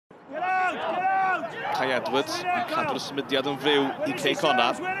Kai Edwards yn cadw'r symudiad yn fyw I Cey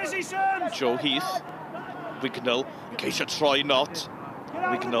Connah. Joe Heath. Wignall yn ceisio troi Not.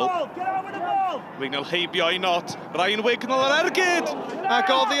 Wignall heibio I Not. Ryan Wignall ar ergyd. Ac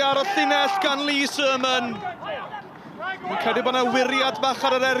oddi ar y llinell gan Lee Sermon. Mae'n credu bod yna wiriad bach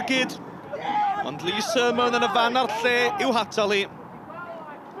ar yr ergyd. Ond Lee Sermon yn y fan ar lle i'w hatal I.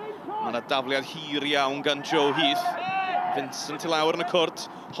 Mae yna dafliad hir iawn gan Joe Heath. Vincent I lawr yn y cwrt.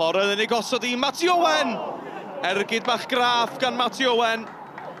 Horror yn ei gosod I Matty Owen. Ergyd bach graff gan Matty Owen.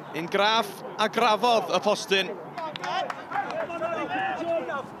 Un graff a grafodd y postyn.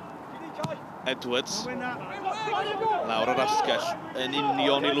 Edwards. Lawr o'r asgell. Yn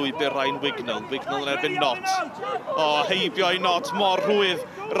union I lwybr Ryan Wignall. Wignall yn erbyn Not. O, heibio I Not, mor rhwydd.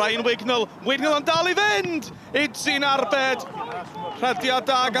 Ryan Wignall. Wignall yn dal I fynd. Idsi'n arbed. Rhediad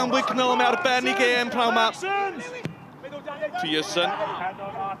da gan Wignall yn arben I gêm prawn ma. Pearson.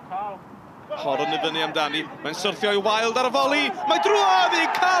 Horror yn I fyny amdani. Mae'n syrthio I Wild ar y foli. Mae drwodd I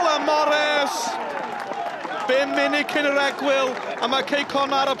Callum Morris. 5 munud cyn yr egwyl. A mae Cey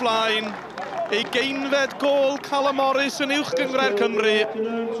Connah ar y blaen. Ei geinfed gôl Callum Morris yn uwch gyngred Cymru.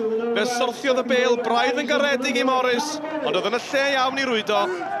 Fe syrthiodd y bêl braidd yn garedig I Morris. Ond oedd yn y lle iawn I rwydo.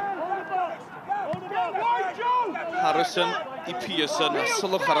 Harrison I Pearson. A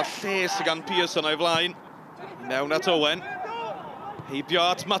sylwch ar y lle sydd gan Pearson o'i flaen. Mewn at Owen. Heibio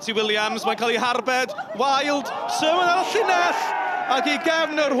at Matty Williams, mae'n cael ei harbed. Wild, Sermon ar y llinell. Ac I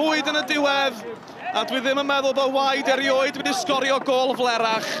gefn yr hwyd yn y diwedd. A dwi ddim yn meddwl bod Waid erioed wedi sgorio gôl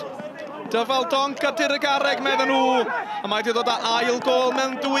flerach. Dyfal donc a Dirgareg medden nhw. A mae wedi dod â ail gôl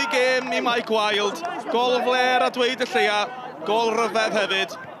mewn 2 gêm I Mike Wild. Gôl fler a dweud y lleia. Gôl ryfedd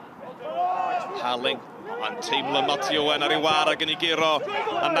hefyd. Halling. Mae'n teimlo Matty Owen ar ei war ac yn ei giro.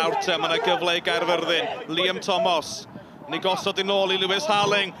 A nawr te, mae yna gyfle I Caerfyrddin. Liam Thomas. Ni gosod I nôl I Lewis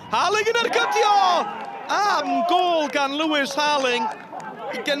Halling. Halling yn ergydio! Am gôl gan Lewis Halling.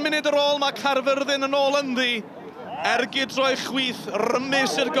 20 munud ar ôl mae Caerfyrddin yn ôl ynddi. Ergyd droi chwith,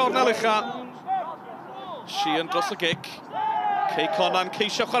 rymus i'r gornel ucha. Sheehan dros y gic. Cey Connah yn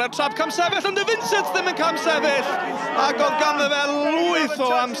ceisio chwarae trap cam sefyll, ond y Vincent ddim yn cam sefyll. Ac oedd ganddo fe lwyth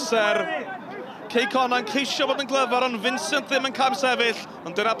o amser. Cey Connah yn ceisio bod yn glyfar, ond Vincent ddim yn cam sefyll.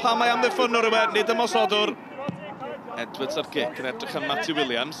 Ond dyna pam mae am ddiffynwr I wed, nid ymosodwr. Edwards ar gic yn edrych am Matty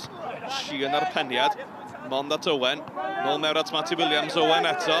Williams. Sheehan ar peniad. Mond at Owen. Nôl mewn at Matty Williams. Owen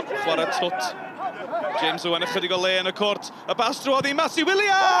eto. Chwarae twt. James Owen ychydig o le yn y cwrt. Y bastrwad I Matty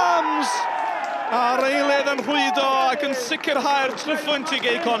Williams! A'r eilydd yn rhwydo ac yn sicrhau'r tryffwynt I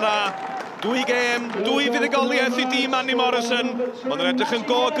Cey Connah. 2 gêm, 2 fuddugoliaeth I dîm Andy Morrison. Ond yn edrych yn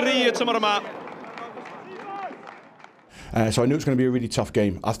go gry y tymor yma. So I knew it was going to be a really tough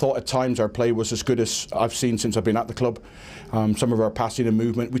game. I thought at times our play was as good as I've seen since I've been at the club. Some of our passing and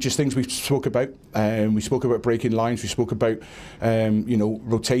movement, which is things we spoke about. We spoke about breaking lines. We spoke about you know,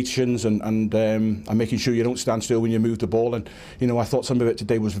 rotations and making sure you don't stand still when you move the ball. And you know, I thought some of it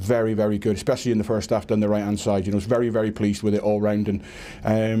today was very, very good, especially in the first half down the right hand side. You know, I was very, very pleased with it all round.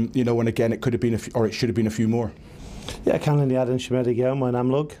 And you know, and again, it could have been or it should have been a few more. Yeah, canlyniad yn siomedig iawn, mae'n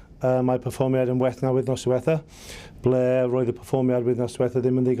amlwg. Mae perfformiad yn well na wythnos diwetha. Ble roedd y perfformiad wythnos diwetha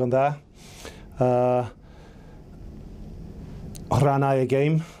ddim yn ddigon dda. Rhannau y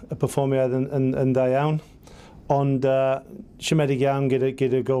game, y perfformiad yn dda iawn. Ond siomedig iawn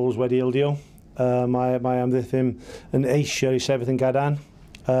gyda goals wedi ildio. Mae amddiffyn yn eisiau I sefyll yn gadarn.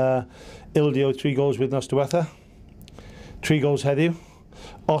 Ildio 3 goals wythnos diwetha. 3 goals heddiw.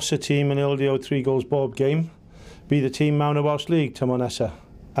 Os y tîm yn ildio 3 goals bob game, bydd y tîm mewn y Welsh League tymor nesaf.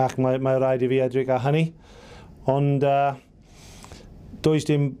 Ac mae rhaid I fi edrych ar hynny. Ond does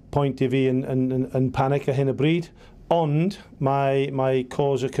dim pwynt I fi yn panic ar hyn y bryd. Ond mae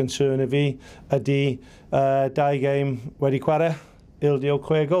cause of concern I fi ydy 2 game wedi chwarae, ildio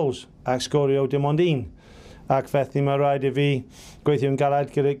 6 goals ac sgorio dim ond 1. Ac felly mae rhaid I fi gweithio'n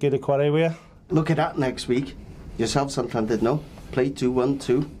galed gyda chwaraewyr. Look at that next week. Yourself, Santander, no? Play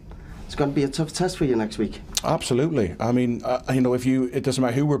 2-1-2. It's going to be a tough test for you next week. Absolutely. I mean, you know, it doesn't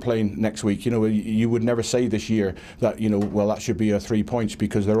matter who we're playing next week. You know, you would never say this year that, you know, well, that should be 3 points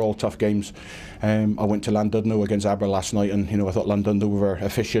because they're all tough games. I went to Llandudno against Aber last night, and you know, I thought Llandudno were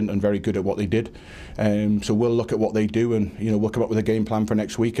efficient and very good at what they did. So we'll look at what they do, and you know, we'll come up with a game plan for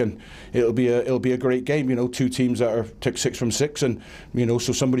next week, and it'll be a great game. You know, 2 teams that are tick 6 from 6, and you know,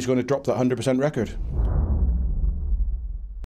 so somebody's going to drop that 100% record.